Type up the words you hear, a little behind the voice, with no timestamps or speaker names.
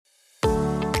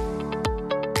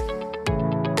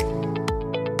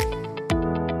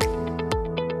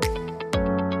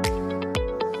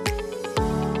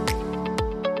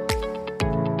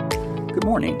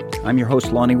morning. I'm your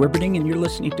host, Lonnie Wibberding, and you're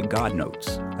listening to God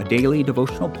Notes, a daily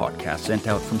devotional podcast sent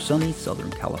out from sunny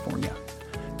Southern California.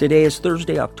 Today is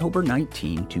Thursday, October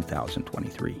 19,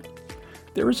 2023.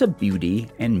 There is a beauty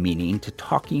and meaning to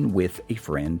talking with a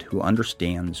friend who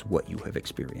understands what you have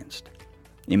experienced.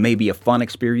 It may be a fun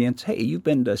experience. Hey, you've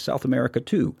been to South America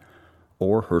too.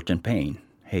 Or hurt and pain.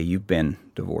 Hey, you've been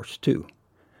divorced too.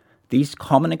 These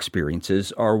common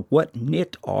experiences are what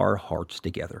knit our hearts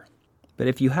together. But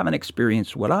if you haven't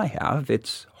experienced what I have,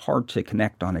 it's hard to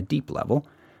connect on a deep level.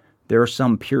 There are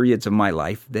some periods of my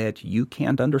life that you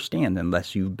can't understand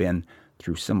unless you've been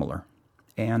through similar,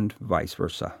 and vice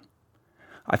versa.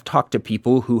 I've talked to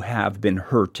people who have been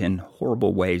hurt in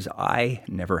horrible ways I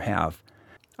never have.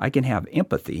 I can have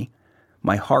empathy.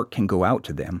 My heart can go out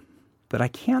to them, but I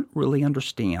can't really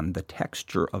understand the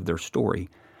texture of their story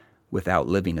without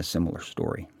living a similar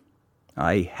story.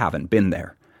 I haven't been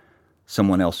there.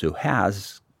 Someone else who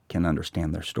has can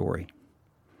understand their story.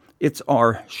 It's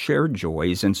our shared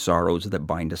joys and sorrows that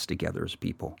bind us together as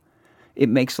people. It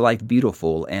makes life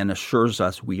beautiful and assures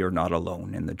us we are not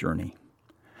alone in the journey.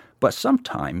 But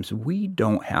sometimes we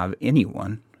don't have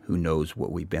anyone who knows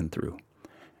what we've been through.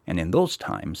 And in those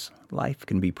times, life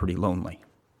can be pretty lonely.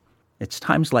 It's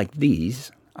times like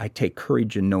these I take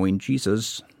courage in knowing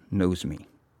Jesus knows me.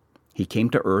 He came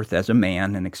to earth as a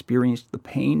man and experienced the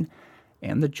pain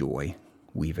and the joy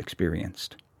we've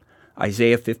experienced.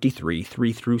 Isaiah 53,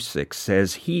 3-6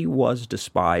 says, "He was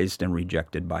despised and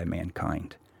rejected by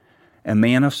mankind, a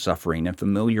man of suffering and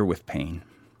familiar with pain.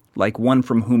 Like one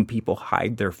from whom people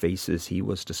hide their faces, he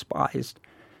was despised,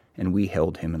 and we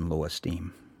held him in low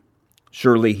esteem.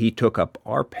 Surely he took up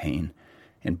our pain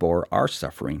and bore our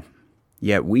suffering,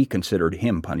 yet we considered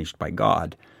him punished by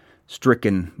God,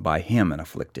 stricken by him and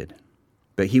afflicted.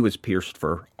 But he was pierced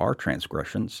for our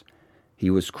transgressions. He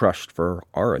was crushed for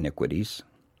our iniquities.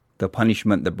 The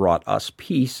punishment that brought us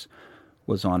peace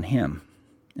was on him,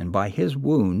 and by his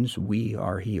wounds we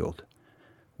are healed.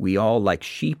 We all like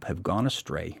sheep have gone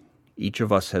astray. Each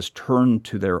of us has turned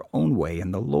to their own way,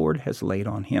 and the Lord has laid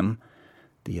on him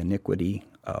the iniquity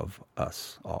of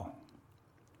us all."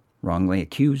 Wrongly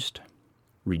accused,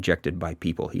 rejected by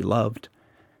people he loved,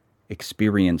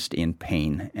 experienced in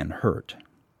pain and hurt,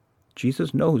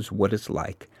 Jesus knows what it's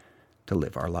like to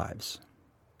live our lives.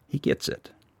 He gets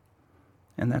it.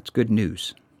 And that's good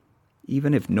news.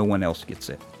 Even if no one else gets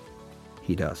it,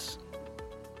 he does.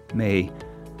 May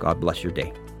God bless your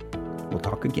day. We'll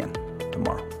talk again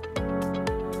tomorrow.